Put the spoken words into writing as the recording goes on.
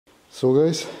So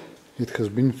guys, it has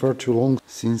been far too long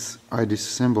since I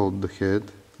disassembled the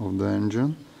head of the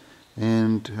engine,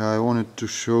 and I wanted to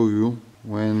show you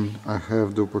when I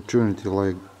have the opportunity,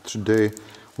 like today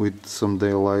with some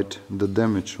daylight, the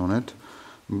damage on it.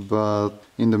 But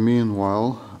in the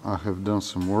meanwhile I have done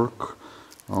some work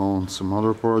on some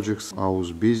other projects. I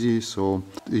was busy, so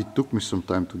it took me some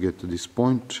time to get to this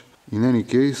point. In any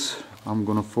case, I'm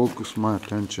gonna focus my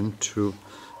attention to,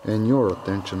 and your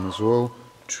attention as well,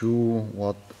 to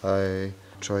what I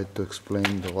tried to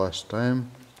explain the last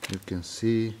time. You can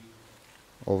see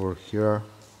over here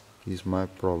is my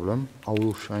problem. I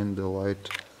will shine the light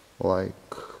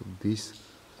like this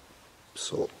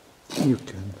so you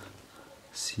can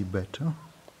see better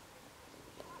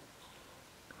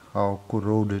how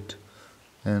corroded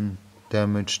and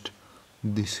damaged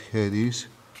this head is.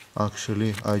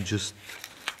 Actually, I just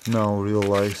now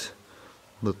realize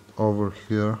that over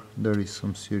here there is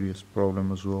some serious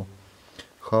problem as well.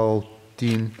 How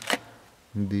thin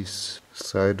this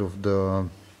side of the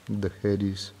head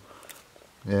is,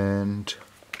 and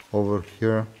over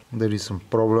here there is some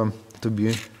problem. To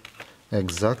be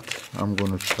exact, I'm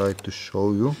gonna try to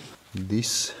show you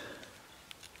this.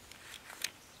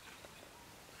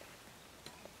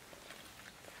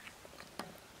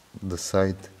 The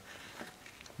side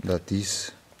that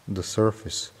is the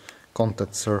surface,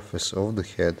 contact surface of the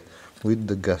head with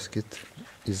the gasket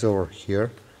is over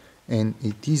here, and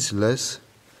it is less,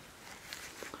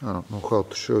 I don't know how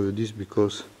to show you this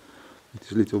because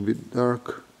it's a little bit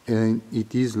dark, and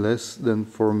it is less than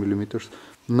 4 millimeters.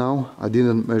 Now I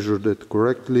didn't measure that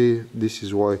correctly. This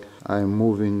is why I'm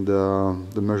moving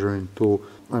the measuring tool.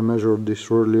 I measured this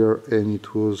earlier and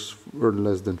it was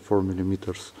less than 4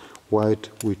 millimeters wide,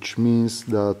 which means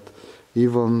that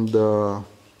even the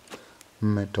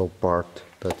metal part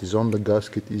that is on the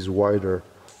gasket is wider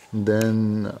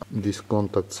than this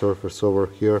contact surface over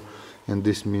here, and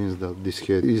this means that this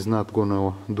head is not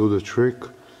gonna do the trick.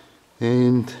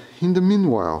 And in the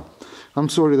meanwhile, I'm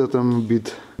sorry that I'm a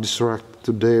bit distracted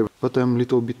today, but I'm a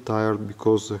little bit tired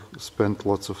because I spent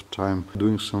lots of time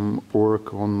doing some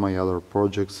work on my other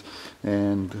projects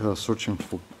and searching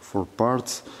for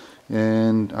parts,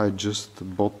 and I just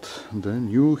bought the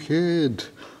new head.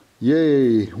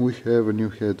 Yay! We have a new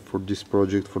head for this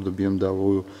project, for the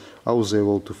BMW. I was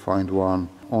able to find one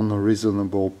on a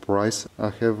reasonable price.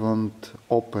 I haven't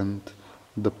opened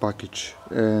the package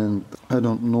and I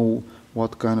don't know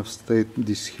what kind of state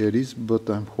this head is, but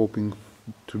I'm hoping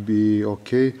to be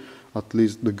okay. At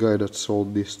least the guy that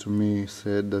sold this to me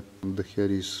said that the head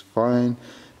is fine,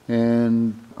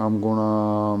 and I'm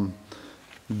gonna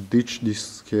ditch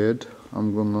this head.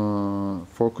 I'm gonna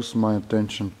focus my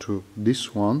attention to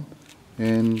this one,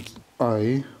 and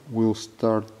I will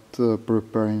start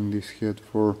preparing this head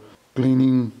for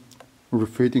cleaning,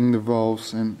 refitting the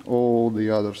valves and all the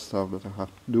other stuff that I have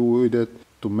to do with it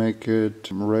to make it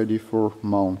ready for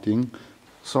mounting.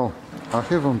 So I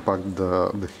have unpacked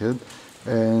the head,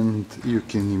 and you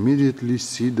can immediately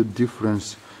see the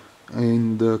difference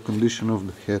in the condition of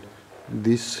the head.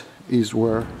 This is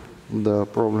where the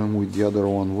problem with the other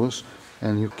one was,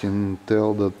 and you can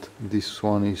tell that this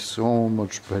one is so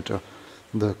much better.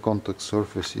 The contact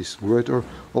surface is greater,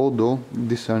 although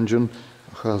this engine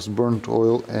has burnt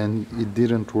oil and it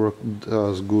didn't work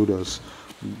as good as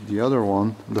the other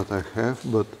one that I have.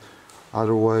 But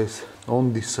otherwise,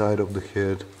 on this side of the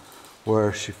head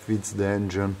where she feeds the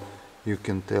engine, you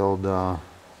can tell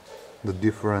the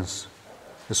difference,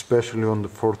 especially on the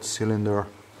fourth cylinder.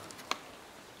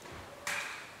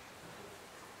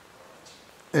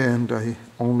 And I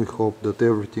only hope that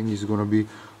everything is gonna be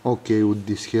okay with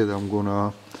this head. I'm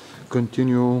gonna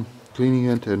continue cleaning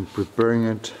it and preparing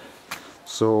it,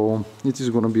 so it is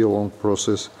gonna be a long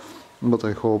process, but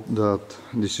I hope that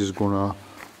this is gonna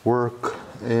work,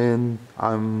 and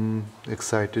I'm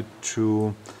excited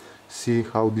to see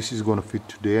how this is gonna fit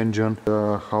to the engine,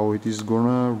 how it is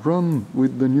gonna run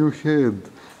with the new head.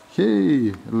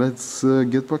 Hey, let's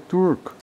get back to work.